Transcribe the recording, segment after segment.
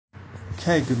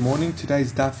Okay, good morning.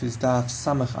 Today's daf is daf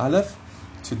Samach Aleph.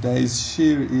 Today's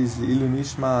shir is Leilu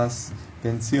Nishmas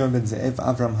Ben Zion Ben Ze'ev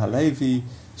Avram Halevi,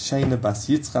 Shayna Bas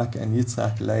Yitzchak and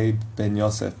Yitzchak Leib Ben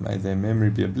Yosef. May their memory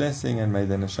be a blessing and may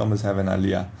their neshamas have an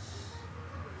aliyah.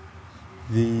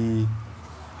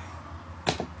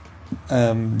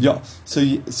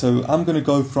 So I'm going to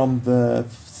go from the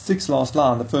sixth last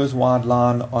line, the first wide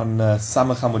line on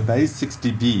Samach Amud Beis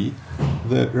 60b.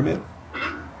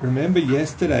 Remember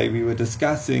yesterday we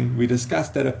discussed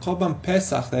that a korban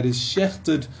pesach that is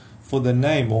shechted for the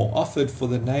name or offered for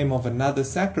the name of another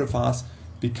sacrifice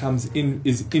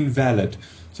is invalid.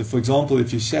 So for example,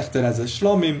 if you shecht it as a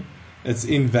shlomim, it's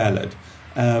invalid.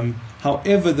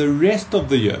 However, the rest of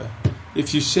the year,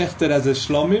 if you shecht it as a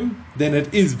shlomim, then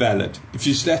it is valid. If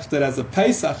you shecht it as a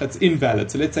pesach, it's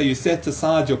invalid. So let's say you set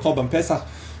aside your korban pesach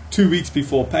 2 weeks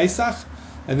before pesach,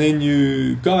 and then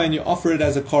you go and you offer it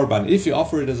as a korban. If you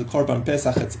offer it as a korban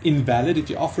pesach, it's invalid. If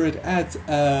you offer it as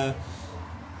a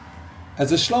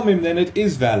shlomim, then it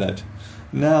is valid.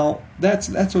 Now that's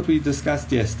what we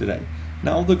discussed yesterday.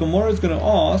 Now the Gemara is going to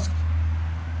ask,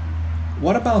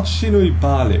 what about shinui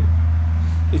balim?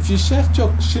 If you shecht your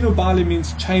shinui balim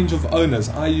means change of owners.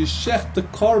 You shecht the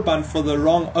korban for the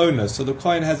wrong owner. So the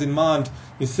kohen has in mind,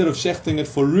 instead of shechting it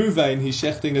for Ruvain, he's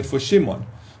shechting it for Shimon.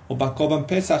 Or by korban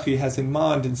pesach, he has in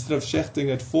mind, instead of shechting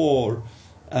it for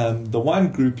the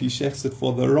one group, he shechts it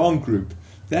for the wrong group.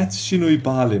 That's shinui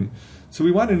balim. So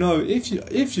we want to know, if you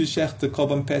shecht the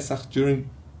korban pesach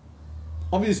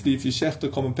obviously if you shecht the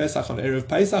korban pesach on erev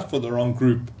pesach for the wrong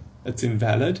group, it's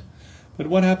invalid. But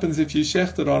what happens if you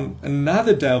shecht it on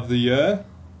another day of the year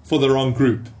for the wrong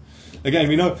group? Again,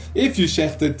 we know if you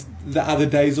shecht it the other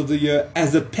days of the year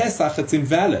as a pesach, it's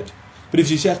invalid. But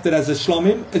if you shecht it as a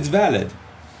shlomim, it's valid.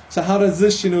 So how does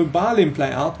this shinui balim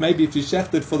play out? Maybe if you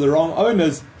shecht it for the wrong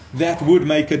owners, that would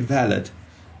make it valid.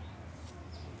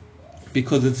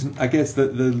 Because it's, I guess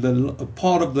the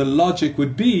part of the logic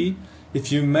would be,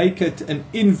 if you make it an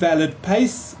invalid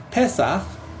pesach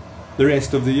the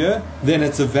rest of the year, then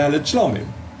it's a valid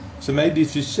shlomim. So maybe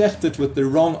if you shecht it with the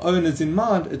wrong owners in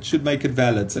mind, it should make it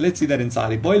valid. So let's see that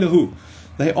inside.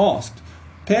 They asked,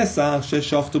 Pesach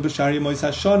sheshoftu b'shari mois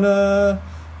hashana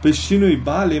b'shinui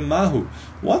balim mahu.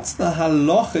 What's the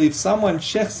halacha if someone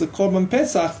shechts the korban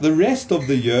pesach the rest of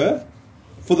the year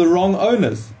for the wrong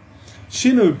owners?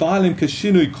 Shinui balim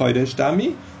kashinui kodesh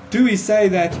dami. Do we say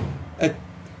that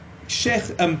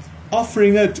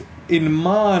offering it in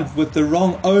mind with the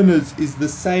wrong owners is the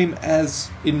same as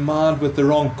in mind with the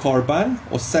wrong korban,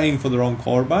 or saying for the wrong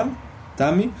korban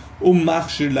dami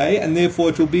machshirlei, and therefore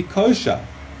it will be kosher?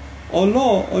 Or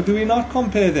lo, or do we not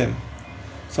compare them?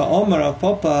 So Omar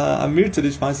Papa Amir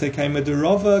Tadishmaise came at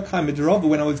Rava.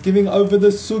 When I was giving over the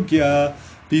sugya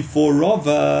before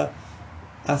Rava,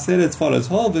 I said as follows: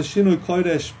 V'shinui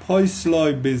kodesh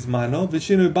poisloi bizmano,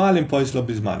 v'shinui balim poisloi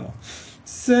bizmano.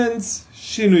 Since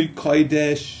shinui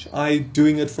kodesh,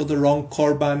 doing it for the wrong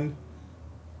korban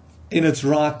in its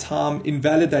right time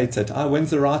invalidates it. When's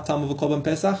the right time of a korban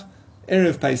pesach?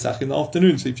 Erev Pesach, in the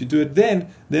afternoon. So if you do it then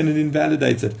it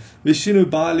invalidates it. V'shinui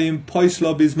balim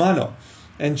poisloi bizmano.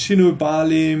 And shinui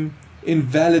balim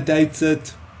invalidates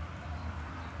it.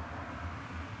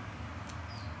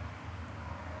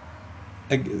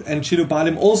 And shinui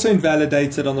balim also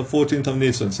invalidates it on the 14th of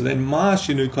Nisan. So then, ma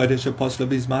shinui kodesh posla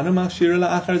bizmano, ma shira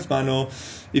la'achar zmano.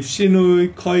 If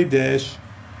shinui kodesh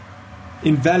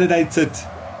invalidates it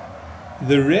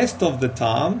the rest of the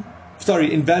time,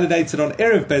 invalidates it on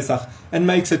erev Pesach and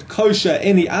makes it kosher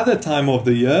any other time of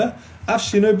the year, well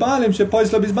then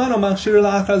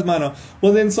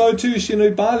so too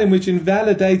shinui balim, which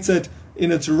invalidates it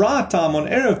in its right time on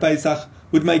erev Pesach,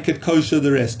 would make it kosher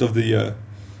the rest of the year.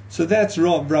 So that's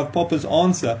Rav Papa's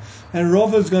answer. And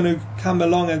Rav is going to come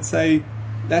along and say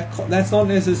that's not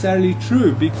necessarily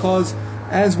true, because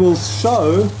as we'll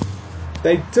show,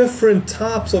 they're different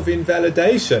types of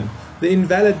invalidation. The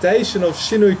invalidation of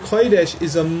shinui kodesh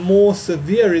is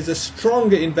a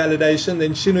stronger invalidation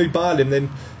than shinui balim, than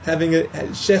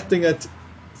shechting it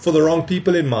for the wrong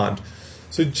people in mind.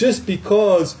 So just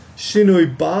because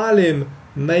shinui balim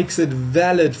makes it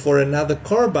valid for another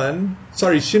korban,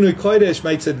 shinui kodesh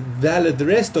makes it valid the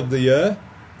rest of the year,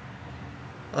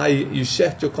 you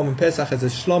shecht your korban pesach as a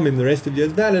shlomim the rest of the year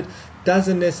is valid,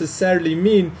 doesn't necessarily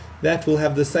mean that will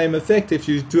have the same effect if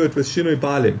you do it with shinui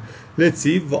balim. Let's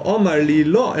see. V'omar li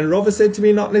lo, and Rava said to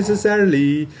me, not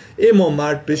necessarily.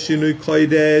 Imomart b'shinui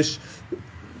kodesh.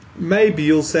 Maybe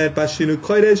you'll say it by shinui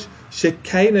kodesh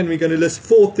shekain, and we're going to list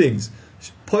 4 things.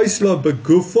 Poislo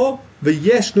begufo,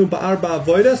 v'yeshnu ba'arba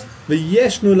avodas,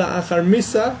 v'yeshnu la'achar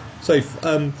misa.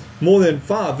 More than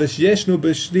 5. V'yeshnu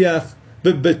b'shliach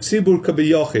B'tzibur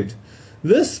kabiyochid.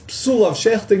 This psul of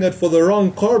shechting it for the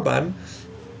wrong korban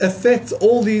affects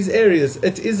all these areas.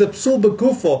 It is a psul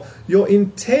begufo. Your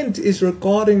intent is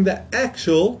regarding the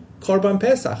actual korban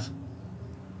pesach,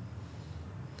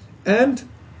 and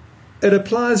it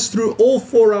applies through all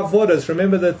four avodas.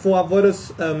 Remember that four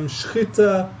avodas: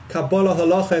 shchita, kabbalah,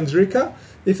 halacha, and zrikah.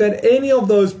 If at any of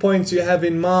those points you have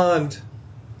in mind,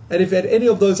 and if at any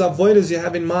of those avodas you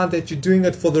have in mind that you're doing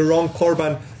it for the wrong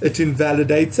korban, it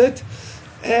invalidates it,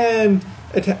 and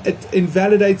it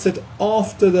invalidates it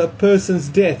after the person's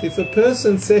death. If a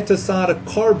person set aside a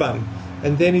korban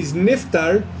and then he's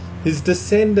niftar, his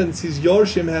descendants, his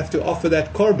yorshim, have to offer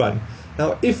that korban.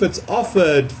 Now, if it's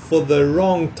offered for the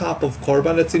wrong type of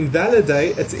korban, it's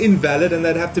invalid, and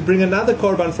they'd have to bring another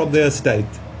korban from their estate.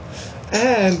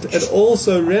 And it's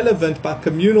also relevant by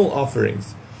communal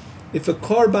offerings. If a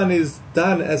korban is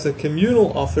done as a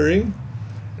communal offering,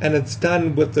 and it's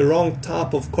done with the wrong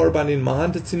type of korban in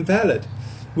mind, it's invalid.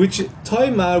 Which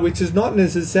is not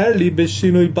necessarily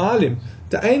b'shinui balim.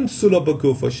 The ain sula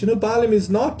b'gufa. Shinui balim is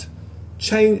not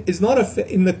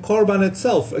in the korban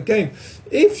itself. Again,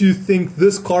 if you think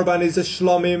this korban is a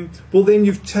shlomim, well then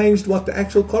you've changed what the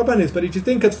actual korban is. But if you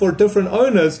think it's for different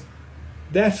owners,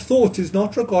 that thought is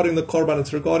not regarding the korban,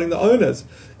 it's regarding the owners.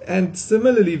 And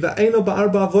similarly, va'eno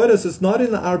ba'arba avodas is not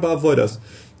in the arba avodas.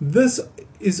 This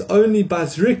is only by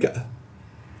zrikah.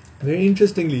 Very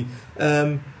interestingly,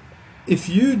 if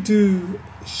you do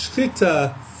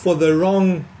shchita for the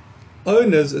wrong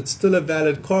owners, it's still a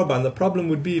valid korban. The problem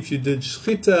would be if you did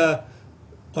shchita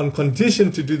on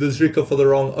condition to do the zrikah for the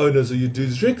wrong owners, or you do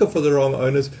zrikah for the wrong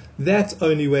owners, that's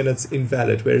only when it's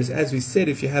invalid. Whereas, as we said,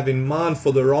 if you have in mind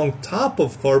for the wrong type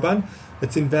of korban,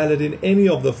 it's invalid in any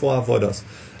of the four avodas.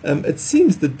 It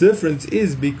seems the difference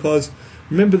is because,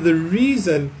 remember, the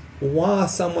reason why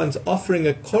someone's offering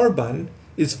a korban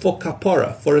is for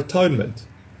kapara, for atonement.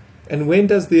 And when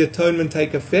does the atonement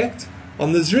take effect?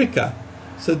 On the zrikah.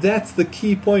 So that's the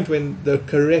key point, when the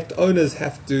correct owners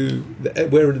have to,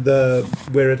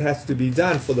 where it has to be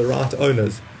done for the right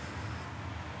owners.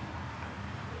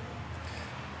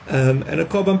 And a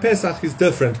korban pesach is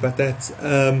different, but that's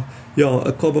a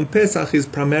korban pesach is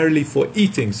primarily for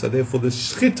eating, so therefore the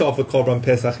shchita of a korban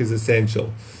pesach is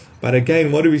essential. But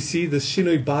again, what do we see? The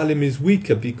shinui balim is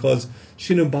weaker, because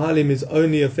shinui balim is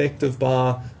only effective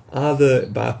by either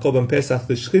by korban pesach,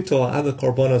 the shchita, or other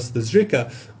korbanos, the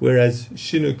zrikah, whereas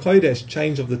shinui kodesh,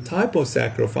 change of the type of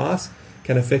sacrifice,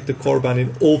 can affect the korban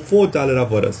in all four dalet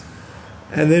avodas.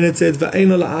 And then it says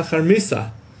va'eno la'achar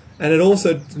misa, and it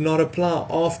also does not apply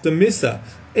after misa.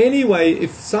 Anyway,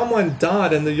 if someone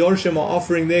died and the yorshim are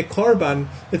offering their korban,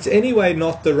 it's anyway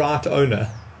not the right owner.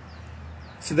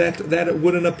 So that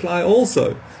wouldn't apply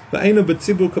also. Va'eno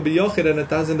b'tzibur kabiyochid, and it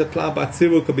doesn't apply by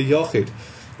tzibur kabiyochid.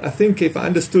 I think if I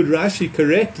understood Rashi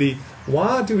correctly,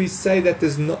 why do we say that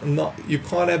there's not you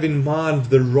can't have in mind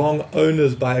the wrong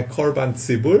owners by a korban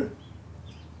tzibur?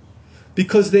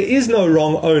 Because there is no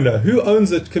wrong owner. Who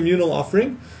owns a communal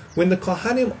offering? When the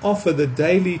Kohanim offer the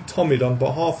daily tomid on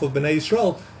behalf of Bnei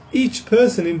Yisrael, each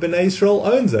person in Bnei Yisrael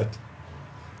owns it.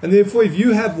 And therefore, if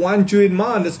you have one Jew in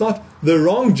mind, it's not the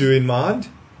wrong Jew in mind,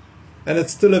 and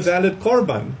it's still a valid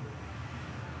korban.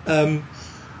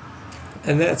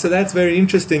 So that's very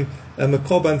interesting. A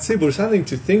korban tzibur, something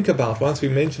to think about once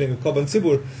we're mentioning a korban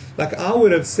tzibur. Like I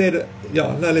would have said,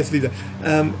 let's leave that.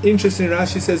 Interesting,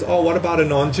 Rashi says, what about a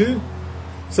non-Jew?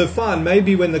 So fine,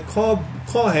 maybe when the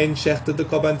Kohen shechted the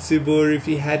korban tzibur, if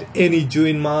he had any Jew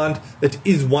in mind, it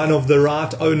is one of the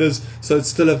right owners, so it's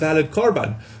still a valid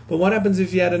korban. But what happens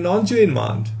if he had a non-Jew in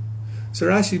mind? So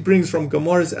Rashi brings from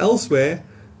Gemaras elsewhere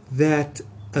that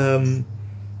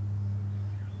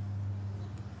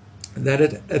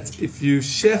if you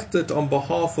shecht it on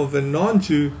behalf of a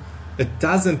non-Jew, it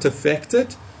doesn't affect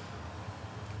it,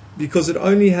 because it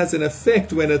only has an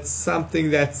effect when it's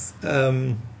something that's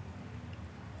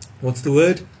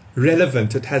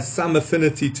relevant. It has some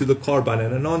affinity to the korban,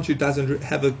 and a non-Jew doesn't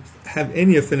have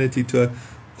any affinity to a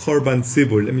korban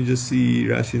tzibur. Let me just see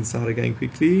Rashi inside again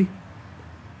quickly.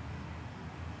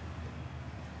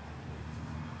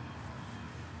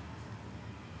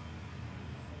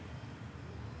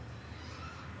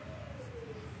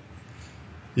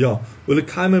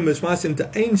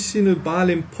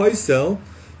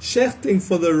 Shechting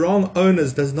for the wrong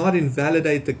owners does not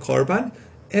invalidate the korban.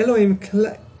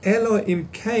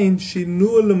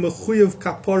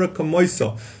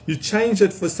 You change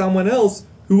it for someone else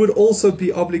who would also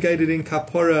be obligated in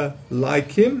kapara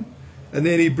like him, and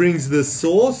then he brings the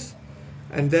source,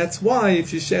 and that's why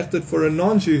if you shecht it for a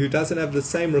non-Jew who doesn't have the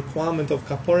same requirement of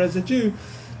kapara as a Jew,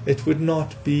 it would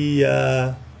not be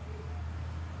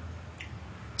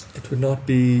would not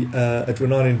be, it would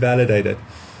not invalidate it.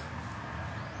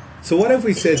 So what have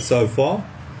we said so far?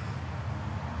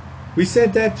 We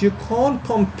said that you can't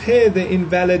compare the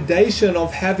invalidation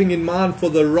of having in mind for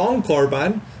the wrong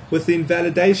korban with the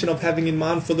invalidation of having in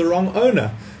mind for the wrong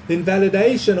owner. The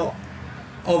invalidation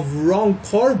of wrong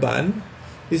korban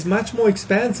is much more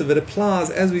expansive. It applies,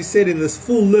 as we said, in this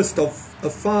full list of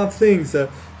 5 things. It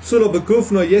is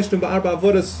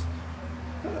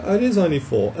only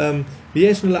 4.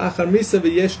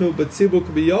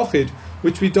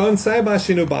 Which we don't say by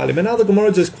Shinu Baalim. And now the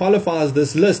Gemara just qualifies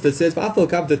this list. It says,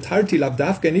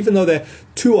 and even though the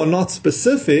 2 are not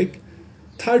specific,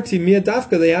 Tarti Mir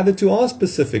Dafka, the other 2 are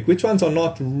specific. Which ones are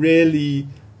not really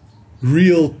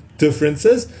real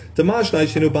differences? What's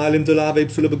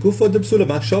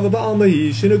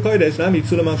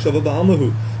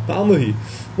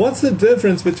the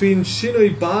difference between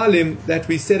Shinui Baalim that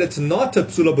we said it's not a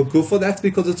psula b'gufo? That's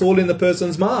because it's all in the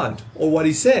person's mind, or what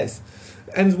he says.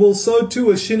 And well, so too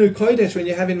with Shinu Kodesh, when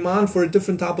you have in mind for a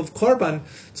different type of korban,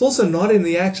 it's also not in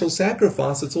the actual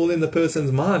sacrifice, it's all in the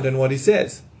person's mind and what he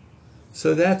says.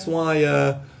 So that's why,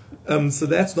 so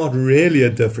that's not really a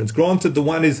difference. Granted, the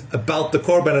one is about the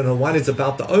korban and the one is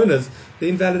about the owners. The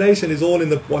invalidation is all in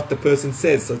what the person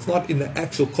says, so it's not in the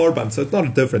actual korban, so it's not a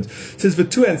difference. It says for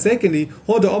 2, and secondly,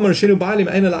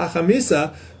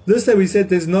 this day we said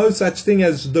there's no such thing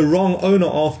as the wrong owner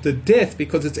after death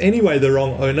because it's anyway the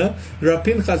wrong owner. What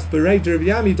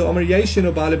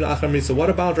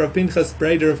about Rav Pinchas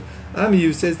Breder of Ami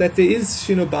who says that there is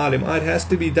Shinu Baalim? It has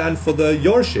to be done for the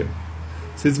Yorshim.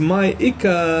 It says my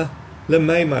Ika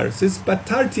Lemeimar. It says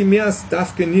Batarti Mias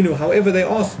Dafkeninu. However, there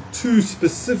are 2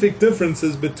 specific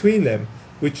differences between them,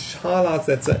 which highlights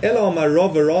that. So Elamar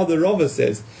Rava, rather Rava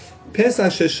says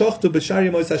Pesach sheshachtu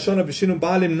b'shari mois hashana b'shinu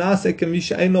baalim nase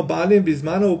k'misha eino baalim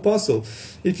bizmano u'posel.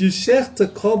 If you shecht the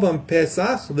korban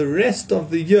Pesach the rest of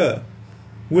the year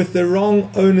with the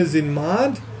wrong owners in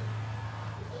mind,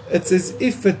 it's as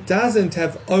if it doesn't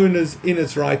have owners in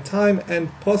its right time,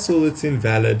 and posel, it's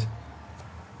invalid.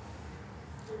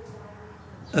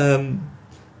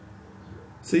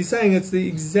 So he's saying it's the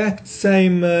exact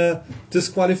same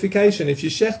disqualification. If you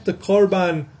shecht the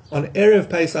korban on Erev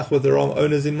Pesach with the wrong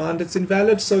owners in mind, it's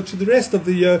invalid. So to the rest of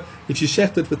the year, if you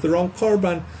shecht it with the wrong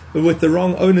korban, with the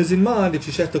wrong owners in mind, if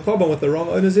you shecht the korban with the wrong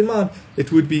owners in mind,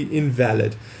 it would be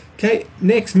invalid. Okay,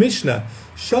 next Mishnah.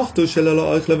 What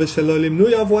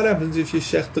happens if you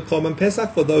shecht the korban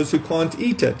Pesach for those who can't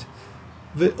eat it,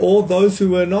 or those who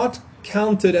were not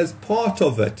counted as part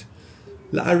of it?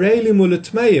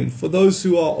 For those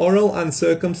who are oral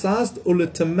uncircumcised, or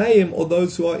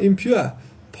those who are impure.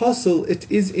 Posel, it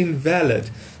is invalid.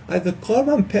 The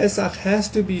korban Pesach has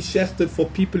to be shechted for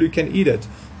people who can eat it.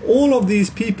 All of these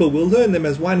people, will learn them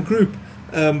as one group,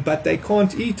 but they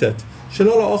can't eat it.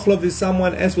 Shalola Ochlov is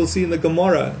someone, as we'll see in the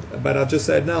Gemara, but I'll just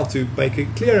say it now to make it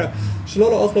clearer.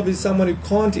 Shalola Ochlov is someone who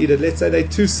can't eat it. Let's say they're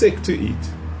too sick to eat.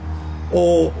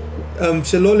 Or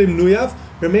Shalolim Nuyav.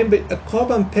 Remember, a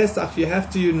korban Pesach, you have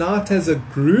to unite as a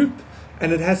group,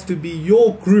 and it has to be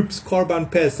your group's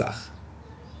korban Pesach.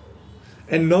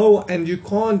 And you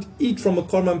can't eat from a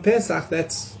korban Pesach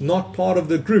that's not part of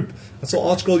the group. So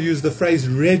Archgal used the phrase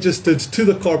registered to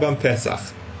the korban Pesach.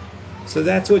 So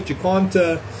that's what you can't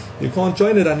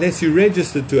join it unless you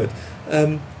registered to it.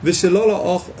 And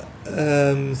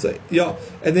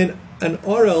then an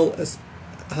oral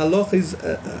halach is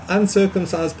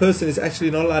uncircumcised person is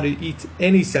actually not allowed to eat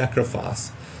any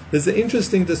sacrifice. There's an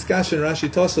interesting discussion. Rashi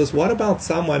Tosfos, what about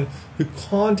someone who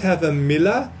can't have a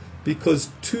milah because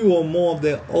 2 or more of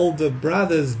their older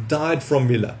brothers died from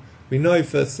milah? We know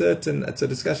for certain, it's a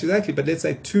discussion exactly, but let's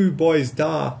say 2 brothers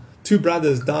died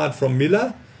from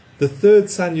milah. The 3rd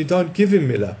son, you don't give him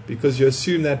milah because you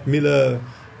assume that milah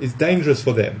is dangerous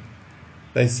for them.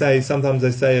 Sometimes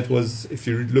they say it was, if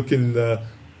you look in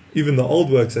even the old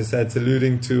works, they say it's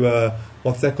alluding to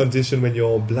what's that condition when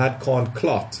your blood can't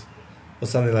clot or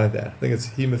something like that. I think it's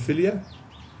hemophilia.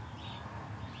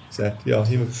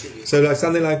 So like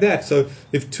something like that. So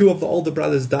if 2 of the older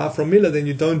brothers die from milah, then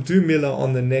you don't do milah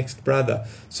on the next brother.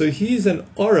 So he's an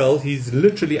oral, he's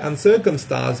literally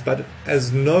uncircumcised, but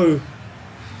as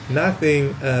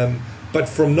but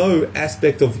from no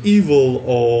aspect of evil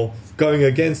or going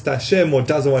against Hashem or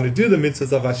doesn't want to do the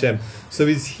mitzvahs of Hashem. So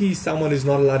is he someone who's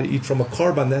not allowed to eat from a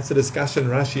korban? That's a discussion,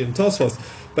 Rashi and Tosfos.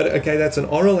 But okay, that's an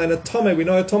oral and a tomei. We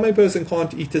know a tomei person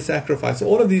can't eat a sacrifice. So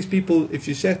all of these people, if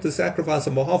you shech the sacrifice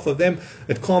on behalf of them,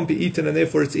 it can't be eaten and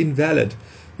therefore it's invalid.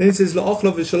 Then it says,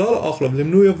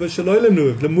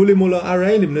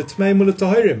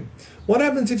 What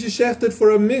happens if you shecht it for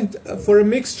a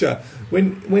mixture?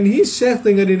 When he's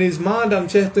shechting it in his mind, I'm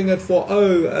shechting it for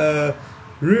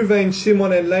Reuven,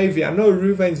 Shimon, and Levi. I know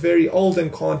Reuven's very old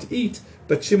and can't eat,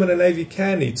 but Shimon and Levi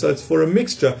can eat, so it's for a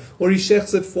mixture. Or he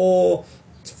shechts it for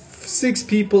 6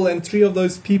 people, and 3 of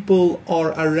those people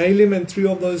are Arelim, and 3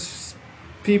 of those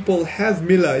people have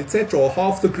Milah, etc. Or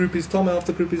half the group is Tom, half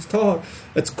the group is Tahor.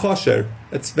 It's kosher,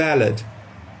 it's valid.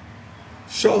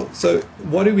 Sure. So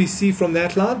what do we see from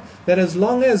that line? That as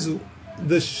long as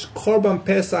the Korban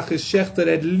Pesach is shechted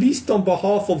at least on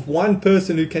behalf of one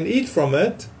person who can eat from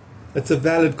it, it's a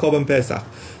valid Korban Pesach.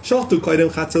 Shachtu koidem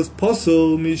chatzos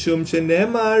posul mishum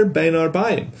shenemar bein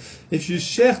arba'im. If you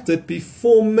shecht it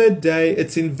before midday,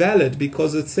 it's invalid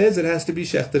because it says it has to be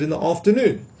shechted in the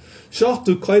afternoon.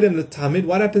 Shachtu koidem the tamid.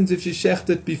 What happens if you shecht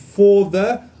it before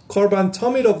the Korban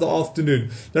Tamid of the afternoon?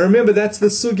 Now remember, that's the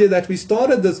sugya that we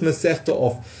started this Masechta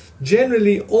off.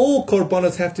 Generally, all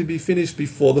Korbanos have to be finished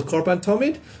before the Korban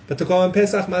Tamid, but the Korban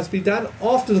Pesach must be done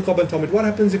after the Korban Tamid. What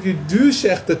happens if you do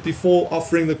shecht it before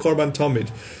offering the Korban Tamid?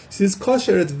 It says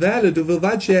kosher, it's valid.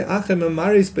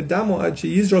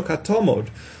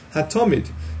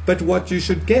 But what you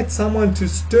should get someone to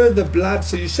stir the blood.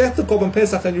 So you shecht the Korban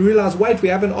Pesach and you realize, wait, we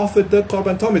haven't offered the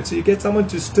Korban Tamid. So you get someone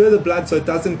to stir the blood so it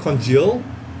doesn't congeal,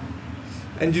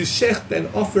 and you shecht and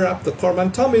offer up the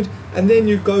Korban Tamid, and then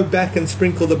you go back and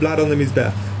sprinkle the blood on the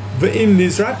Mizbech. V'im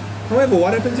nizrak. However,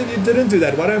 what happens if you didn't do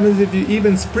that? What happens if you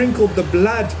even sprinkled the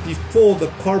blood before the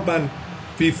Korban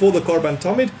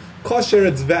Tamid? Kosher,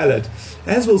 it's valid.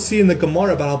 As we'll see in the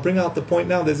Gemara, but I'll bring out the point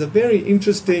now. There's a very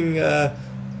interesting,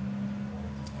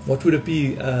 what would it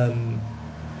be,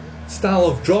 style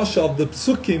of drosha of the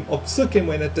psukim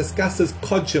when it discusses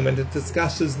kodshim, and it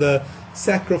discusses the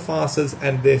sacrifices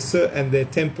and their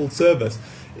temple service,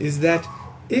 is that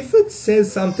if it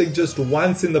says something just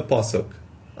once in the pasuk,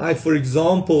 for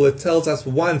example, it tells us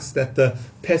once that the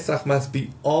Pesach must be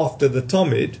after the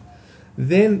Tamid,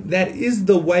 then that is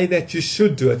the way that you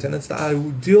should do it, and it's the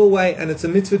ideal way, and it's a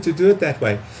mitzvah to do it that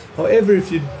way. However,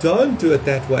 if you don't do it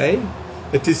that way,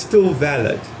 it is still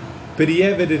valid. But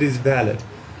it is valid.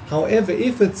 However,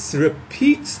 if it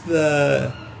repeats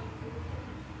the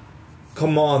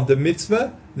command, the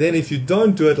mitzvah, then if you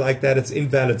don't do it like that, it's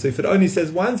invalid. So if it only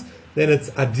says once, then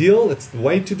it's ideal, it's the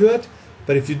way to do it.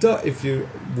 But if you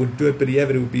would do it,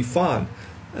 it would be fine.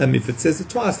 If it says it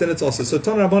twice, then it's also. So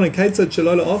Tana Rabbanan Keitzad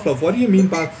Shelo Le'ochlav. What do you mean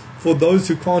by for those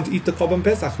who can't eat the Korban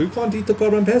Pesach? Who can't eat the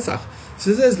Korban Pesach?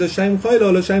 So it says L'shem Chaylo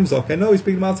or L'shem Zok. I know we're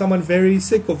speaking about someone very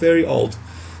sick or very old.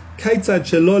 Keitzad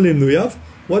Shelo Limnuyav.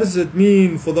 What does it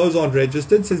mean for those who aren't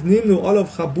registered? It says Nimnu Olav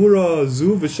Chabura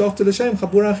Zu V'Shachta L'shem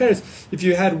Chabura Acheres. If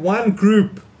you had one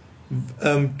group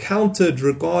counted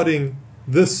regarding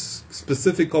this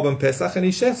specific Korban Pesach, and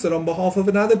he shechs it on behalf of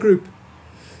another group.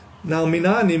 Now,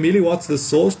 Minani, what's the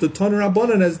source? The Tana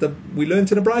Rabbanan, as we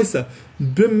learned in the Brisa,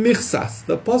 b'michsas.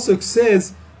 The pasuk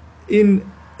says in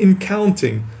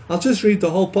counting. I'll just read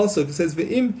the whole pasuk. It says,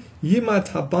 "Ve'im yimat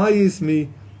habayis mi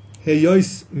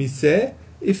heyos miseh."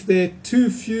 If there are too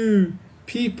few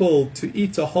people to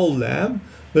eat a whole lamb,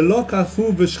 he'll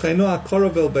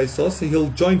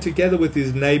join together with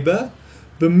his neighbor.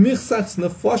 B'michsas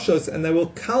nefoshos, and they will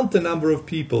count the number of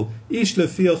people. Ish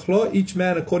lefi, each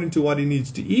man according to what he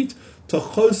needs to eat.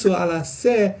 Tochosu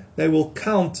alaseh, they will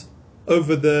count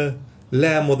over the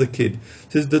lamb or the kid.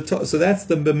 So that's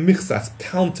the b'michsas,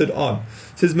 counted on.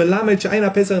 It says melamed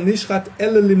she'eina pesach nishchat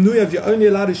ela limnuyav. You're only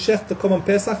allowed to shech the korban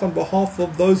pesach on behalf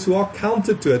of those who are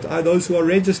counted to it, those who are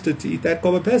registered to eat that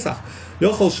korban pesach.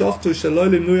 Yochol shachtu shelo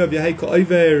limnuyav yahei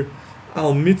ka'over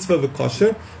al mitzvah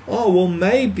v'kosher. Oh, well,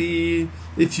 maybe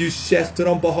if you shecht it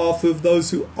on behalf of those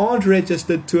who aren't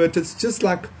registered to it, it's just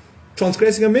like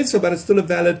transgressing a mitzvah, but it's still a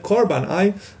valid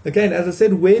korban. Again, as I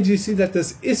said, where do you see that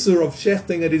this issur of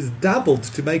shechting it is doubled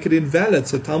to make it invalid?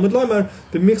 So Talmud Lomar,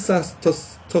 b'michsas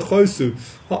tochosu.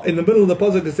 In the middle of the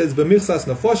pasuk it says b'michsas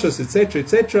nefoshos, etc.,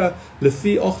 etc.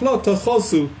 Lefi ochlo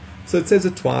tochosu. So it says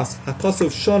it twice.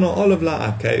 Hakosov shana olav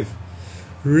la'akev.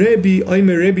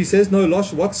 Rebbe says, no,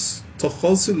 what's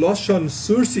tochosu loshon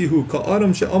sursihu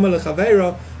ka'adam she'omer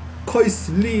lechaveira kois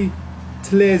li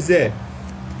tlezeh.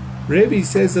 Rebbe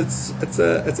says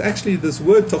it's actually this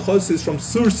word tochosu is from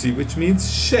sursi, which means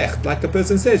shecht, like a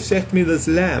person says, shecht me this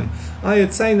lamb.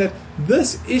 It's saying that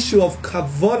this issue of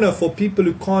kavana for people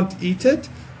who can't eat it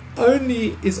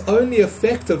only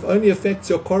affects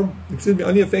your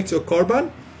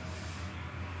korban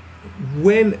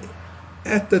when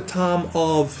at the time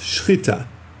of shchita.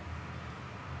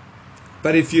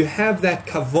 But if you have that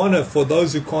kavana for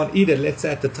those who can't eat it, let's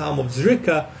say at the time of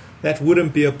zrikah, that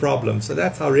wouldn't be a problem. So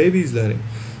that's how Rebbe is learning.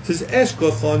 It says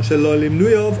Eshkochon Shelolim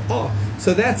Nuyov.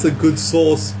 So that's a good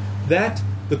source that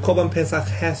the Korban Pesach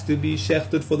has to be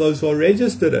shechted for those who are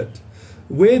registered it.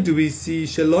 Where do we see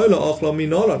Shelola Ochla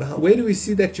Minolon? Where do we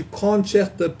see that you can't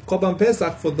shecht the Korban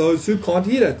Pesach for those who can't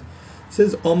eat it? It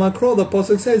says Omakro, the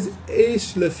Pasuk says,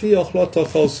 Ish lefi ochlot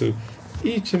tochosu.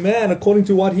 Each man according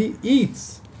to what he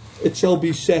eats, it shall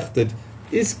be shechted.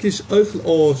 Iskish ochl,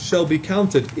 or shall be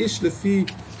counted. Ish lefi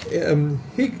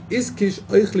iskish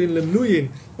ochlin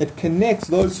lemnuyin. It connects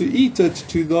those who eat it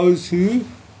to those who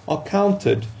are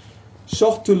counted.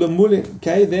 Shochtu lemulim.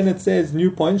 Okay, then it says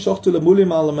new point. Shochtu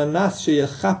lemulim al manas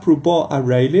sheyachapru bo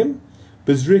areilim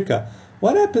bezrikah.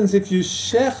 What happens if you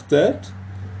shecht it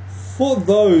for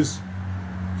those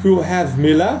who have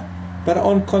milah, but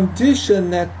on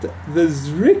condition that the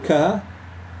zrikah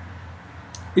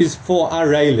is for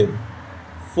areilim,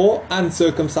 for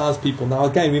uncircumcised people? Now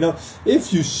again, we know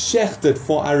if you shecht it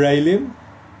for areilim,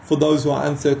 for those who are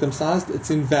uncircumcised,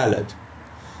 it's invalid.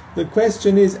 The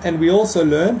question is, and we also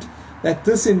learned that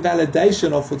this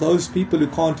invalidation of for those people who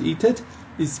can't eat it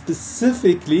is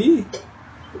specifically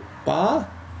by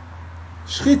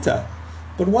shchita.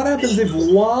 But what happens if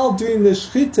while doing the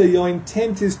shchita your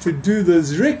intent is to do the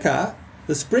zrikah,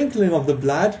 the sprinkling of the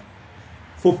blood,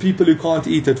 for people who can't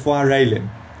eat it, for areilim?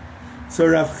 So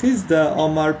Rav Chizda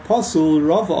Amar Pasul,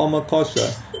 Rava Amar Kosher.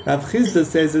 Rav Chizda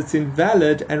says it's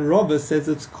invalid and Rava says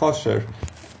it's kosher.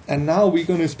 And now we're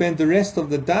going to spend the rest of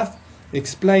the daf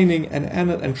explaining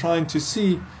and trying to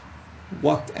see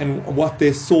what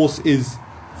their source is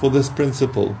for this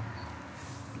principle.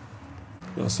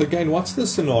 So again, what's the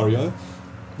scenario?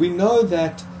 We know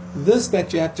that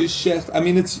you have to shecht. I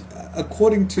mean, it's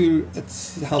according to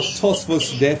how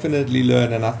Tosfos definitely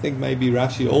learn, and I think maybe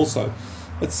Rashi also.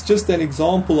 It's just an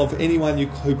example of anyone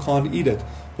who can't eat it.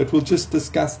 But we'll just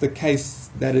discuss the case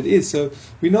that it is. So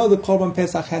we know the Korban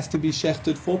Pesach has to be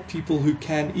shechted for people who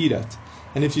can eat it.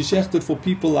 And if you shecht it for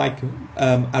people like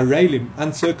areilim,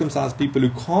 uncircumcised people who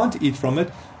can't eat from it,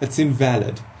 it's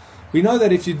invalid. We know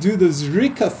that if you do the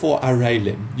zrikah for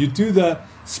areilim, you do the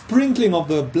sprinkling of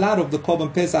the blood of the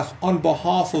Korban Pesach on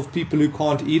behalf of people who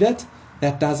can't eat it,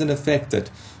 that doesn't affect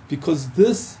it. Because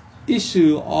this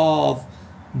issue of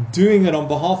doing it on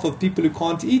behalf of people who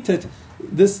can't eat it,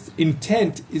 this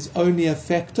intent is only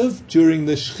effective during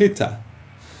the shchita.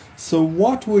 So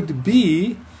what would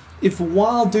be if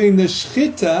while doing the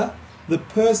shchita the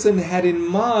person had in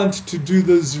mind to do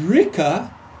the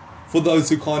zrikah for those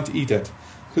who can't eat it?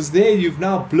 Because there you've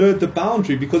now blurred the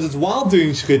boundary, because it's while doing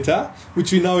shchita,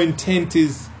 which we know intent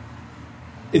is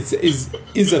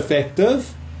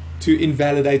effective to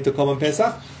invalidate the Korban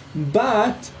Pesach,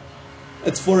 but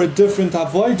it's for a different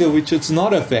avodah, which it's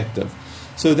not effective.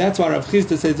 So that's why Rav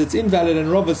Chizda says it's invalid,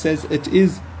 and Rava says it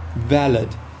is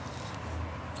valid.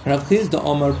 Rav Chizda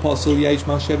Omar Pasul Yesh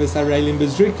Masheves Areilim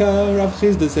Bezrika. Rav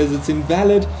Chizda says it's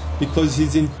invalid because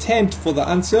his intent for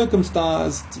the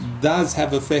uncircumcised does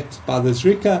have effect by the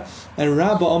zrikah, and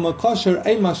Rabba Omar Kosher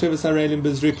Ein Masheves Areilim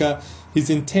Bezrika. His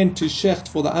intent to shecht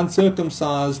for the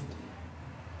uncircumcised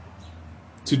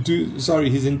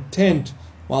his intent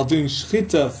while doing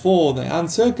shchita for the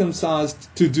uncircumcised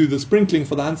to do the sprinkling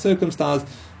for the uncircumcised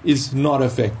is not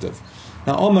effective.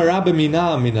 Now, Omar Rabba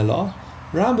Mina Minallah.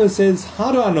 Rabba says,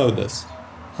 how do I know this?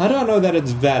 How do I know that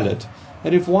it's valid?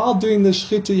 That if while doing the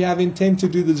shchita you have intent to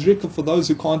do the zrikah for those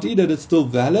who can't eat it, it's still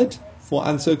valid? For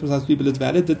uncircumcised people it's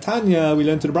valid. The Tanya, we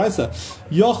learned to the Brisa,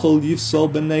 Yochel Yifsol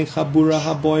B'nei Chabura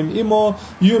Haboim Imo.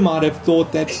 You might have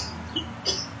thought that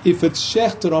if it's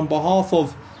shechted on behalf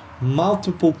of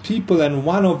multiple people and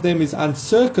one of them is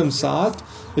uncircumcised,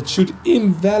 it should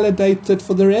invalidate it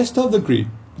for the rest of the group.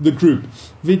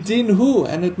 Vidin hu,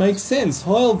 and it makes sense.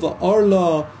 Hoil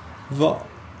v'orla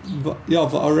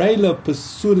v'areila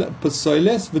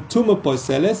pesoiles v'tuma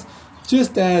poiseles.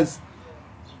 Just as,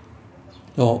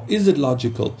 or is it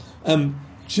logical?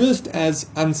 Just as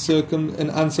an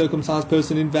uncircumcised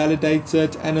person invalidates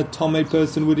it, and a tome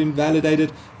person would invalidate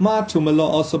it. Ma tuma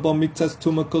lo asabo miktas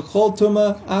tuma kachol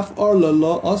tuma, af orla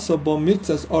lo asabo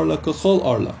miktas orla kachol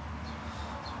orla.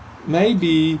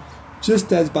 Maybe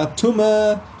just as by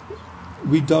tuma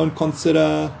we don't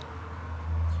consider.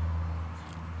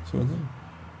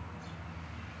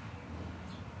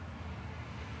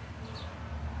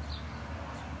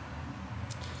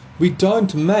 We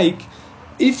don't make.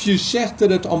 If you shechted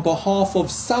it on behalf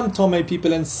of some Tomei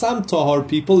people and some Tahor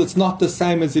people, it's not the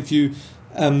same as if you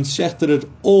shechted it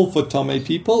all for Tomei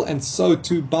people, and so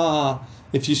too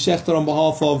if you shechted on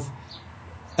behalf of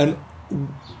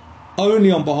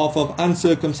only on behalf of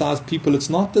uncircumcised people, it's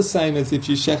not the same as if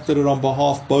you shechted it on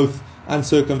behalf both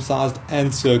uncircumcised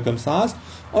and circumcised.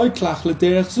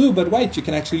 But wait, you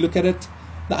can actually look at it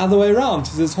the other way around.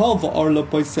 He says, Hol v'orla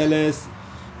poiseles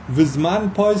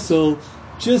v'zman poisel,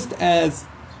 just as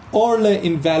orla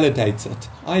invalidates it.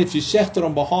 If you shechter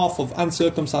on behalf of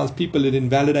uncircumcised people, it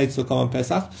invalidates the Korban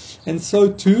Pesach, and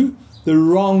so too the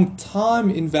wrong time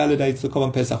invalidates the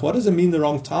Korban Pesach. What does it mean, the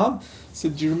wrong time? So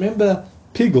do you remember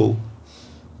pigul?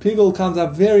 Pigul comes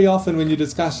up very often when you're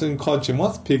discussing kodshim.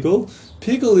 What's pigul?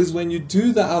 Pigul is when you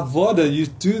do the avoda, you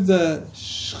do the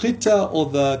shchita or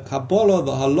the kabbalah,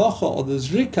 the halacha or the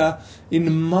zrikah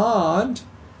in mind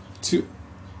to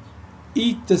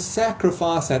eat the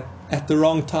sacrifice at the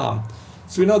wrong time.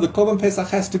 So we know the Korban Pesach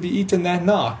has to be eaten that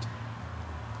night.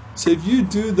 So if you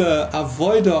do the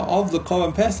avoda of the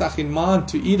Korban Pesach in mind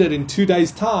to eat it in 2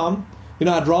 days' time,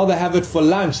 I'd rather have it for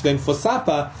lunch than for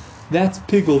supper, that's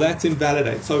pigul, that's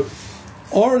invalidate. So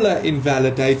orla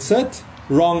invalidates it,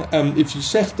 wrong, if you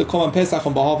shech the Korban Pesach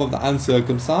on behalf of the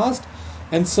uncircumcised,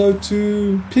 and so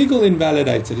to pigul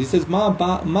invalidates it. He says, Ma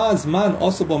zman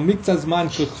osabo mikzah zman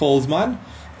kechol zman,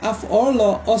 af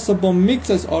orla osabo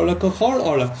mikzah orla kechol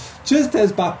orla. Just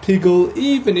as by pigul,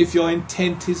 even if your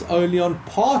intent is only on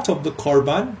part of the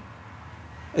korban,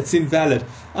 it's invalid.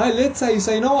 Let's say you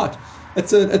say, you know what?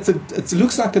 It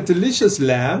looks like a delicious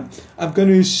lamb. I'm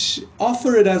going to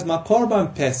offer it as my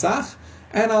korban pesach,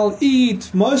 and I'll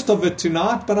eat most of it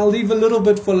tonight, but I'll leave a little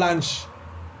bit for lunch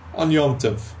on Yom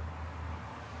Tov.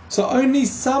 So only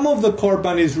some of the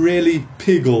korban is really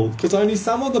pigul, because only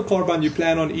some of the korban you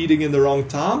plan on eating in the wrong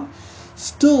time.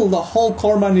 Still, the whole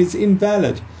korban is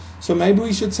invalid. So maybe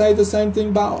we should say the same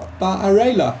thing by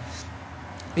arela.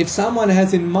 If someone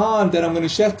has in mind that I'm going to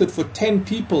shecht it for 10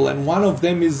 people and one of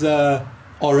them is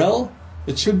orel,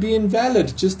 it should be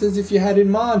invalid, just as if you had in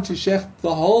mind to shecht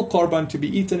the whole korban to be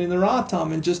eaten in the right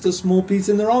time and just a small piece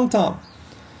in the wrong time.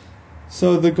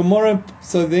 So the Gemara,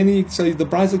 the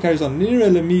Brisa carries on. Nira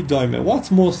lemi doime. What's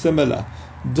more similar?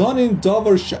 Donin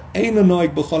davar she'eino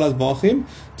noeg b'chol hazvachim.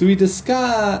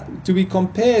 Do we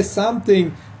compare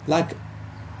something like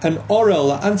an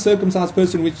orel, an uncircumcised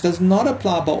person, which does not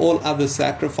apply by all other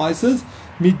sacrifices,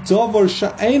 midover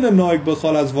she'eino noeg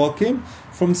b'chol hazvachim,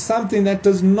 from something that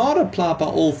does not apply by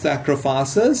all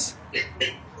sacrifices?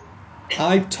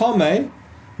 I tome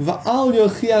va'al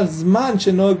yochiach zman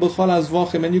she'noeg b'chol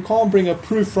hazvachim, and you can't bring a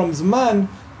proof from zman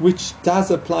which does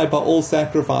apply by all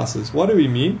sacrifices. What do we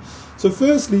mean? So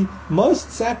firstly, most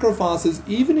sacrifices,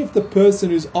 even if the person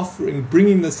who's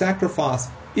bringing the sacrifice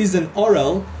is an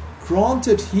orel,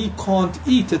 granted he can't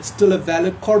eat, it's still a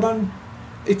valid korban,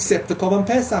 except the Korban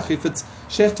Pesach. If it's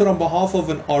shechter on behalf of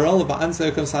an orel, of an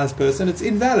uncircumcised person, it's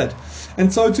invalid.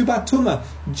 And so to Batuma,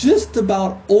 just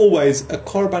about always a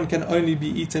korban can only be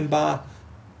eaten by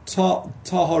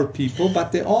tahor people,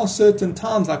 but there are certain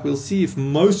times, like we'll see, if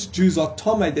most Jews are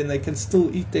tomei, then they can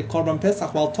still eat their Korban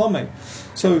Pesach while tomei.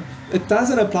 So it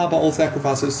doesn't apply by all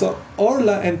sacrifices. So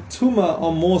orla and tuma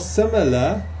are more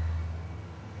similar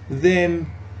than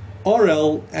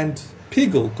orel and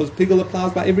pigul, because pigul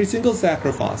applies by every single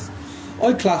sacrifice.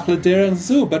 But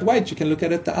wait, you can look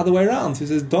at it the other way around. He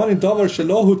says,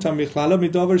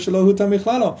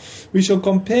 we shall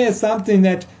compare something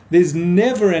that there's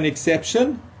never an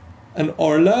exception, an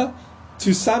orla,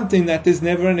 to something that there's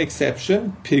never an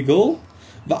exception, pigul.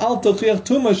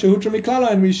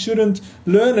 And we shouldn't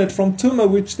learn it from tuma,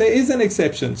 which there is an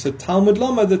exception. So Talmud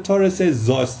Lama, the Torah says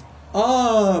zos.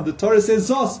 The Torah says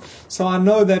zos. So I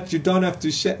know that you don't have to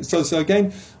share. So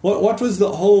again, what was the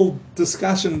whole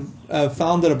discussion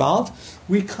founded about?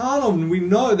 We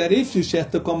know that if you share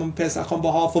the Korban Pesach on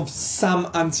behalf of some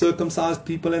uncircumcised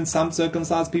people and some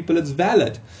circumcised people, it's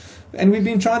valid. And we've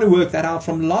been trying to work that out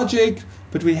from logic,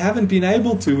 but we haven't been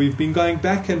able to. We've been going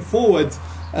back and forwards,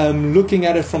 looking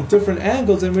at it from different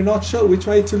angles, and we're not sure which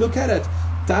way to look at it.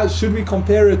 Should we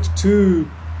compare it to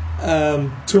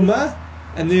Tumah?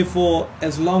 And therefore,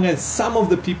 as long as some of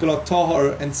the people are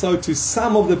tahor, and so to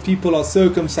some of the people are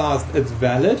circumcised, it's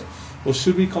valid? Or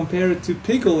should we compare it to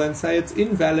pigul and say it's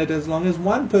invalid as long as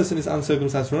one person is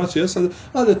uncircumcised? We're not sure. So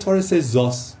the Torah says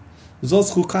zos.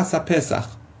 Zos chukas ha-pesach.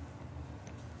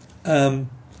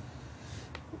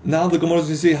 Now the Gemara is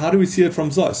going to say, how do we see it from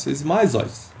zos? It's my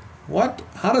zos.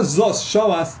 How does zos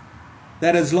show us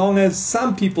that as long as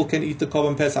some people can eat the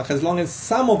Korban Pesach, as long as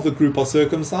some of the group are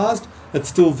circumcised, it's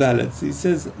still valid? So he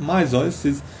says, my zos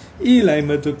is Eli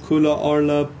medukula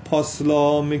orla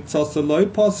posla mikzasaloi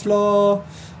posla.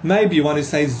 Maybe you want to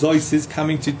say zos is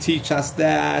coming to teach us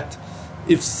that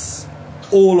if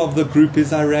all of the group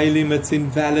is arelim, it's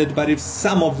invalid, but if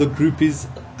some of the group is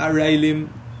arelim,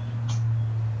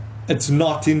 it's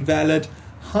not invalid.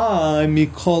 Hi,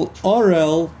 mikol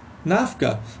orel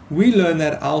nafka. We learn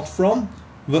that out from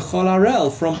v'chol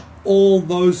arel, from all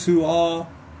those who are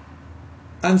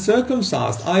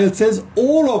uncircumcised, it says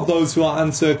all of those who are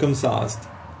uncircumcised,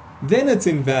 then it's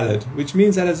invalid, which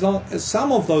means that as long as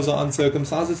some of those are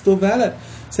uncircumcised, it's still valid.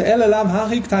 So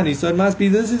it must be,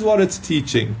 this is what it's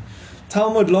teaching.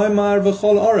 Talmud loymar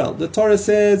v'chol orel. The Torah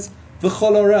says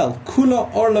v'chol orel kula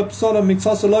orla psola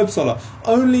mitzasa lo psola.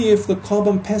 Only if the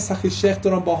korban pesach is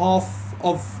shechted on behalf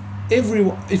of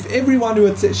everyone. If everyone who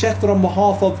it's shechted on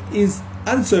behalf of is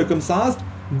uncircumcised,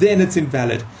 then it's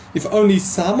invalid. If only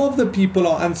some of the people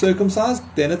are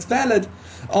uncircumcised, then it's valid.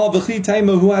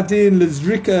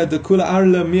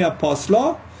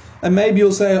 And maybe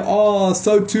you'll say,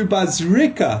 so too by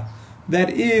zrikah, that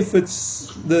if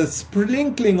it's the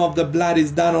sprinkling of the blood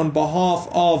is done on behalf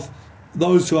of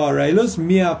those who are reilus,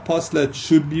 mia posla, it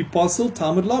should be posel.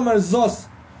 Talmud lamar zos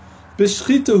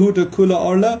b'shchita hu de kula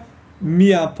orla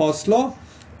mia posla.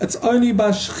 It's only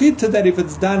by shchita that if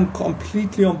it's done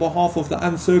completely on behalf of the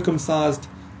uncircumcised,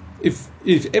 if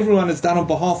everyone is done on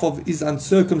behalf of is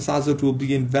uncircumcised, it will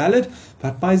be invalid.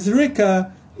 But by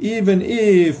zrikah, even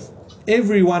if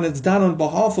everyone is done on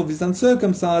behalf of is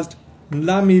uncircumcised,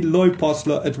 lami loy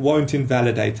posla, it won't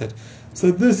invalidate it.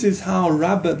 So this is how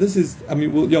Rabbah. This is. I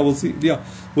mean, we'll see. Yeah,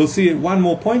 we'll see one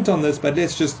more point on this, but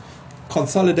let's just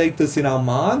consolidate this in our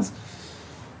minds.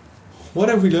 What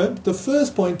have we learned? The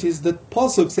first point is that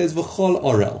Pasuk says v'chol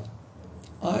orel.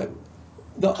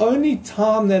 The only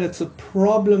time that it's a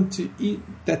problem to eat,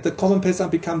 that the common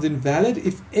Pesach becomes invalid,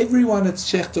 if everyone that's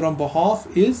shechted on behalf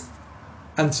is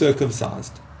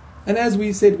uncircumcised. And as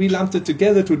we said, we lumped it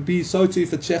together. It would be so too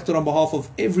if it's shechted on behalf of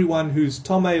everyone who's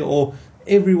tomei, or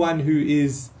everyone who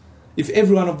is, if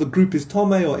everyone of the group is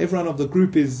tomei, or everyone of the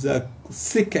group is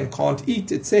sick and can't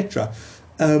eat, etc.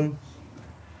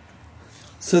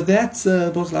 So that's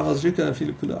but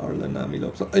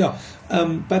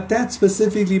that's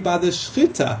specifically by the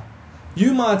shchita.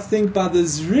 You might think by the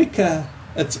zrikah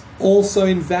it's also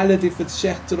invalid if it's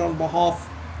shechted on behalf,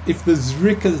 if the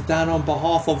zrikah is done on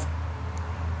behalf of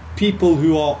people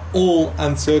who are all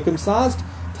uncircumcised.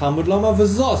 Talmud lama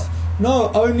v'zos.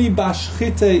 No, only by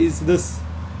shchita is this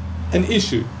an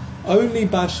issue. Only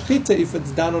by shchita, if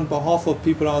it's done on behalf of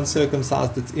people who are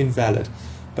uncircumcised, it's invalid.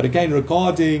 But again,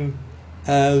 regarding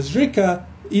zrikah,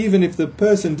 even if the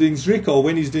person doing zrikah, or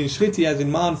when he's doing shchita, has in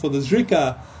mind for the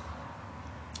zrikah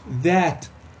that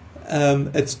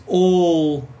it's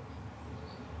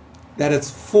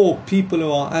for people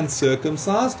who are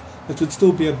uncircumcised, it would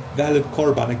still be a valid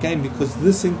korban, again because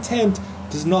this intent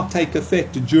does not take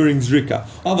effect during zrikah.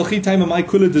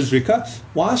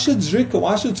 Why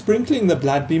should sprinkling the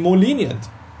blood be more lenient?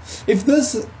 If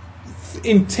this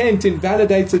intent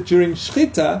invalidates it during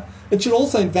shchita, it should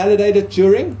also invalidate it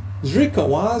during zrikah.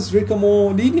 Why is zrikah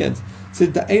more lenient?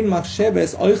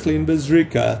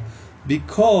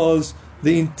 Because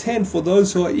the intent for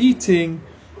those who are eating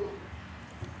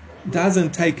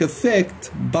doesn't take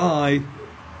effect by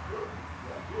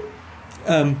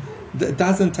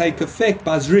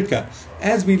zrikah.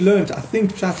 As we learned, I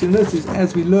think Pshat in this is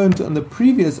as we learned on the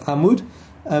previous Amud,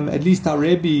 at least our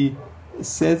Rebbe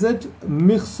says it,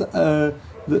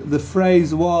 the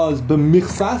phrase was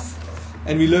b'michsas,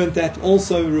 and we learned that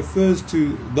also refers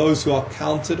to those who are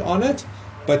counted on it,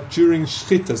 but during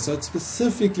shchita. So it's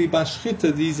specifically by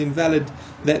shchita, these invalid,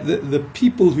 that the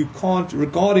people who can't,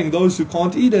 regarding those who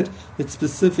can't eat it, it's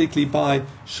specifically by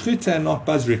shchita and not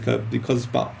by zrikah, because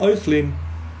by oichlin.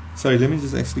 Sorry, let me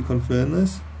just actually confirm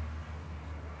this.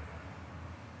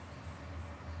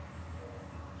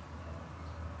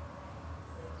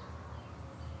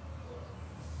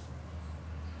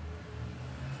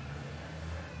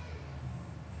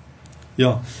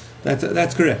 Yeah,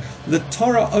 that's correct. The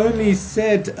Torah only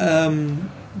said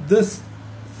this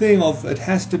thing of it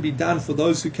has to be done for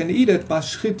those who can eat it by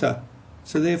shchita.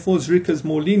 So therefore zrikah is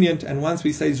more lenient, and once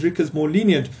we say zrikah is more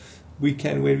lenient, we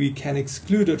can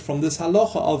exclude it from this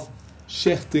halacha of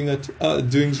shechting it,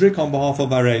 doing zrikah on behalf of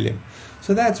Arelim.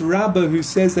 So that's Rabbah who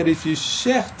says that if you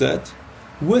shecht it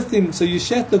within, so you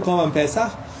shecht the Korban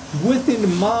Pesach with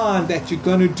in mind that you're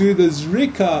going to do the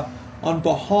zrikah on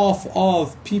behalf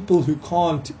of people who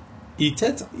can't eat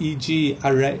it, e.g.,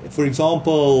 for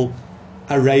example,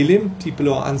 Arelim, people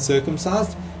who are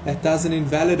uncircumcised, that doesn't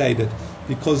invalidate it,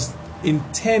 because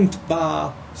intent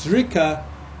by zrikah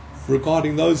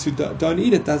regarding those who don't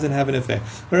eat it doesn't have an effect.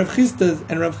 Rav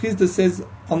Chisda says,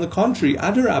 on the contrary,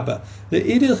 Adarabba, the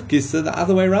Idich Gissa, the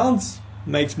other way around,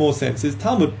 makes more sense. It's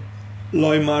Talmud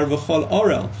Loimar v'chol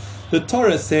orel. The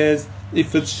Torah says,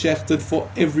 if it's shechted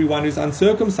for everyone who's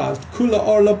uncircumcised, kula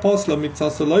orla posla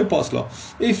mitzasa loy posla.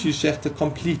 If you shecht it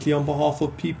completely on behalf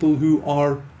of people who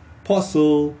are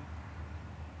posel,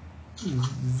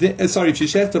 if you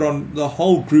shechter on the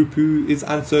whole group who is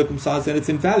uncircumcised, then it's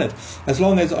invalid. As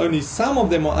long as only some of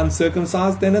them are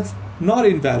uncircumcised, then it's not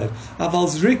invalid. Aval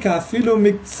zrikah filu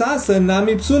miktsasa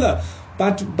nami psula.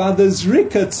 But by the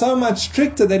zrikah, it's so much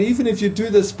stricter that even if you do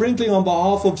the sprinkling on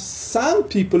behalf of some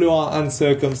people who are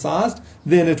uncircumcised,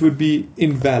 then it would be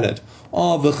invalid.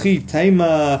 V'chi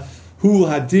tema hu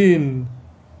hadin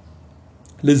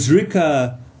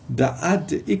lezrikah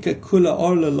da'ad ika kula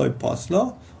orla loy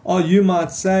paslo. Or you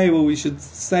might say, well, we should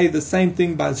say the same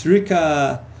thing by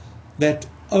zrikah, that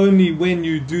only when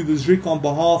you do the zrikah on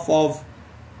behalf of,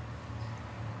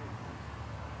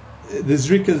 the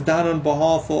zrikah is done on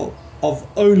behalf of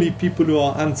only people who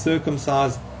are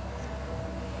uncircumcised.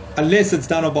 Unless it's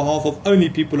done on behalf of only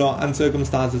people who are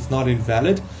uncircumcised, it's not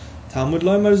invalid. Talmud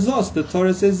loymar zos, the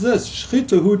Torah says this: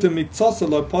 Shchita huta mitzasa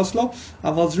lo poslo,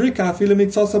 aval zrikah afilu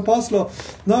mitzasa poslo.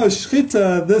 No,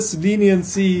 shchita, this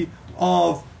leniency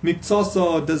of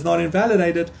mitzasa does not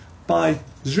invalidate it. By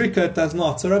zrikah it does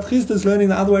not. So Rav Chisda is learning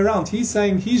the other way around. He's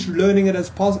saying he's learning it as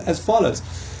follows.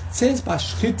 It says by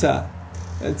shchita,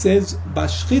 it says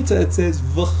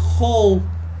v'chol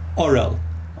orel.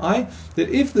 Right? That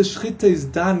if the shchita is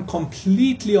done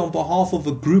completely on behalf of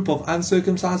a group of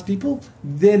uncircumcised people,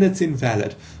 then it's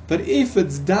invalid. But if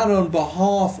it's done on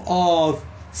behalf of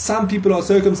some people are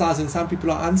circumcised and some people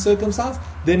are uncircumcised,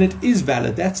 then it is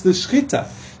valid. That's the shchita.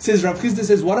 Says Rav Chisda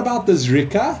says, what about the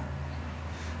zrikah?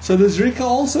 So the zrikah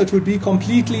also, it would be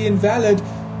completely invalid.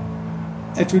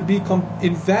 It would be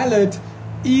invalid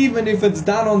even if it's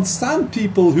done on some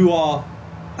people who are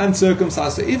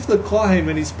uncircumcised. So if the kohen,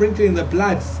 when he's sprinkling the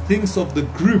blood, thinks of the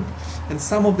group, and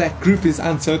some of that group is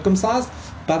uncircumcised,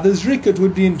 but the zrikah it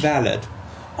would be invalid.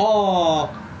 Or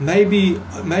maybe,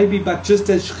 but just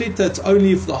as shchita, it's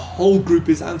only if the whole group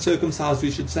is uncircumcised.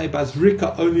 We should say, but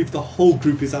zrikah, only if the whole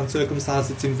group is uncircumcised,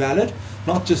 it's invalid,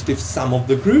 not just if some of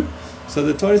the group. So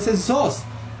the Torah says, Zos.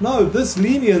 No, this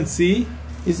leniency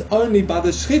is only by the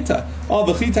shchita. Well,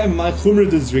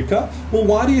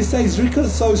 why do you say zrikah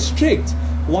is so strict?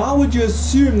 Why would you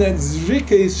assume that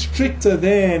zrikah is stricter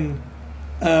than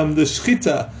the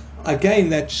shchita? Again,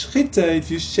 that shchita, if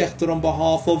you shechter on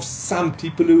behalf of some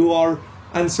people who are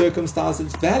uncircumcised,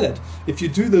 it's valid. If you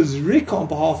do the zrikah on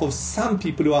behalf of some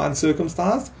people who are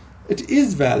uncircumcised, it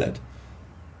is valid.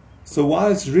 So why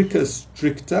is zrikah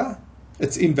stricter?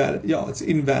 It's invalid. Yeah, it's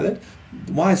invalid.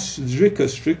 Why is zrikah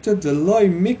stricter? Deloi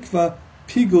mikva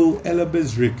pigul ela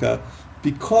bezrikah.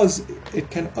 Because it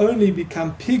can only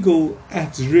become pigul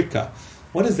at zrikah.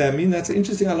 What does that mean? That's an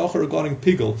interesting halacha regarding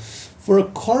pigul. For a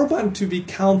korban to be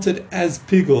counted as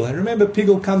pigul, and remember,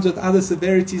 pigul comes with other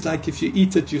severities, like if you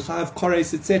eat it, you have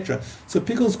kores, etc. So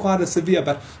pigul is quite a severe,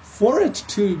 but for it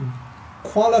to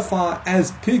qualify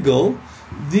as pigul,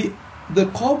 the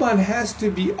korban has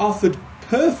to be offered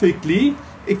perfectly,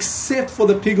 except for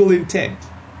the pigul intent.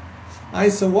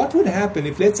 So what would happen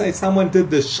if, let's say, someone did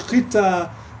the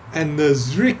shchita and the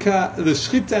zrikah, the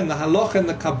shchita and the halacha and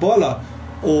the kabbalah,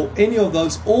 or any of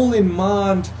those, all in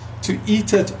mind to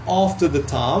eat it after the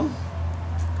time,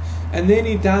 and then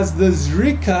he does the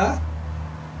zrikah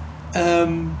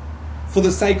for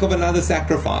the sake of another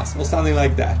sacrifice or something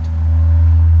like that.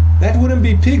 That wouldn't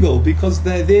be pigul, because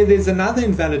there's another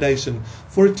invalidation.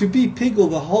 For it to be pigul,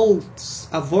 the whole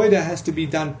avodah has to be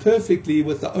done perfectly,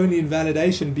 with the only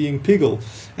invalidation being pigul.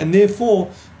 And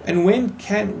therefore, and when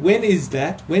is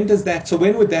that? When does that? So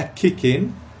when would that kick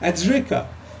in? At zrikah.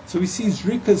 So we see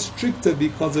zrikah stricter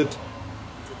because it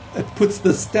puts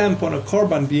the stamp on a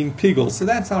korban being pigul. So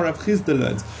that's how Rav Chisda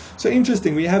learns. So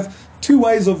interesting. We have two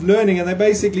ways of learning, and they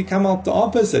basically come out the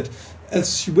opposite.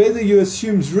 As whether you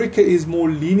assume zrikah is more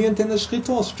lenient than the shchita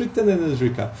or stricter than the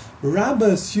zrikah. Rabbah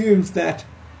assumes that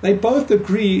they both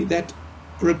agree that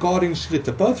regarding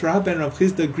shchita, both Rabbah and Rav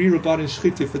Chisda agree regarding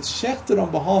shchita. If it's shechted on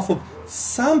behalf of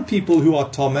some people who are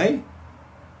tomei,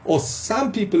 or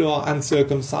some people who are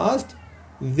uncircumcised,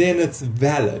 then it's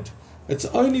valid. It's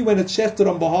only when it's shechted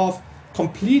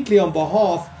completely on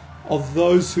behalf of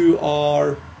those who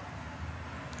are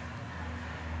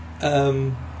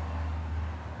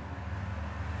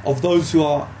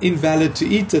invalid to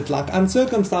eat it, like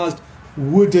uncircumcised,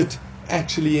 would it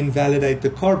actually invalidate the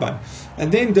korban.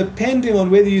 And then, depending on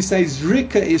whether you say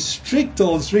zrikah is strict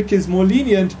or zrikah is more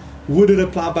lenient, would it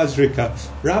apply by zrikah?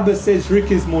 Rabbah says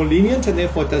zrikah is more lenient, and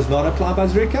therefore it does not apply by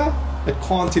zrikah. It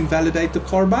can't invalidate the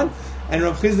korban. And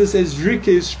Rav Chisda says zrikah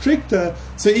is stricter,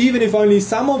 so even if only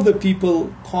some of the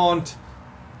people can't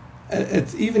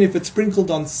it's, even if it's sprinkled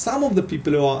on some of the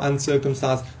people who are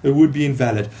uncircumcised, it would be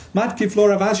invalid. Matkif lo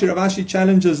Ravashi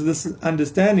challenges this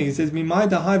understanding. He says, who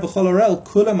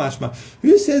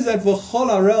says that v'chol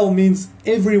harel means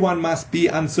everyone must be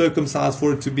uncircumcised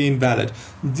for it to be invalid?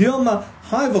 Dilma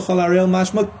hai v'chol harel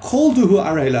mashma kol duhu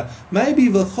arela. Maybe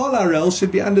v'chol harel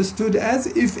should be understood as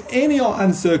if any are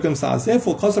uncircumcised.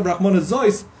 Therefore, kosav rachmona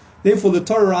zois. Therefore, the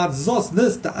Torah writes Zos,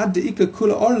 this, the ad de'ika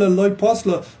kula orla loy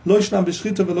posla, loishna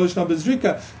b'shchita v'loishna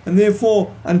b'zrikah. And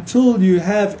therefore, until you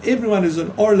have everyone who's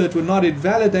an orla, it would not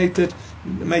invalidate it.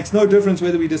 It makes no difference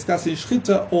whether we're discussing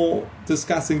shchita or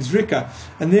discussing zrikah.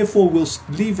 And therefore, we'll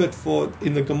leave it for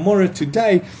in the Gemara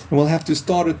today, and we'll have to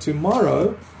start it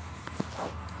tomorrow.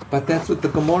 But that's what the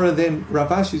Gemara then, Rav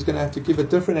Ashi is going to have to give a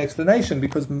different explanation,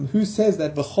 because who says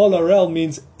that v'chol harel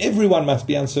means everyone must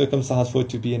be uncircumcised for it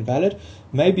to be invalid?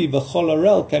 Maybe v'chol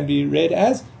harel can be read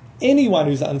as anyone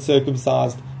who's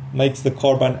uncircumcised makes the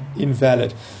korban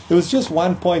invalid. There was just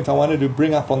one point I wanted to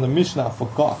bring up on the Mishnah, I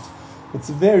forgot. It's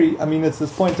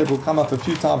this point that will come up a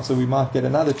few times, so we might get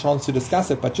another chance to discuss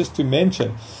it, but just to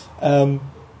mention, one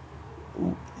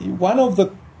of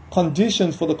the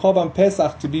conditions for the Korban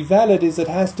Pesach to be valid is it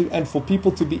has to, and for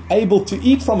people to be able to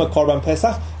eat from a Korban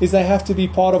Pesach, is they have to be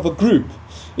part of a group.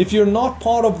 If you're not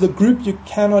part of the group, you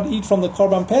cannot eat from the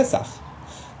Korban Pesach.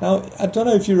 Now, I don't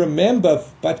know if you remember,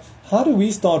 but how do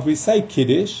we start? We say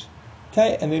Kiddush,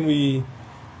 okay, and then we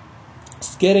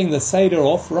getting the Seder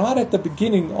off. Right at the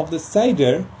beginning of the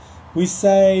Seder, we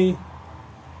say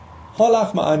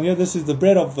Holach Ma'anya, this is the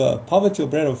bread of poverty or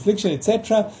bread of affliction,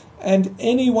 etc. And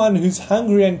anyone who's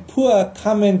hungry and poor,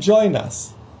 come and join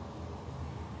us.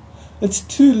 It's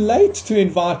too late to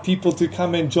invite people to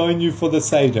come and join you for the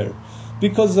Seder,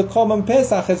 because the Korban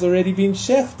Pesach has already been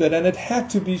shechted, and it had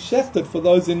to be shechted for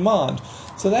those in mind.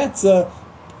 So that's a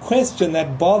question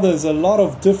that bothers a lot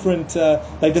of different,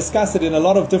 they discuss it in a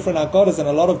lot of different Agadas and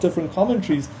a lot of different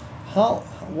commentaries.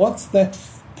 What's that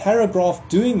paragraph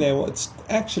doing there? Well, it's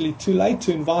actually too late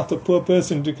to invite a poor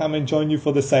person to come and join you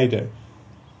for the Seder,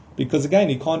 because again,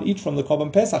 he can't eat from the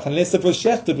Korban Pesach unless it was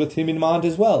shechted with him in mind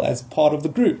as well, as part of the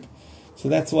group. So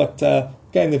that's what,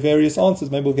 again, the various answers.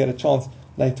 Maybe we'll get a chance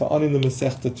later on in the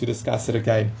Masechta to discuss it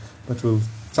again. But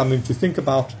something to think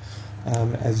about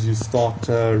as you start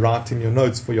writing your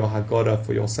notes for your Haggadah,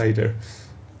 for your Seder.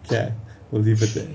 Okay, we'll leave it there.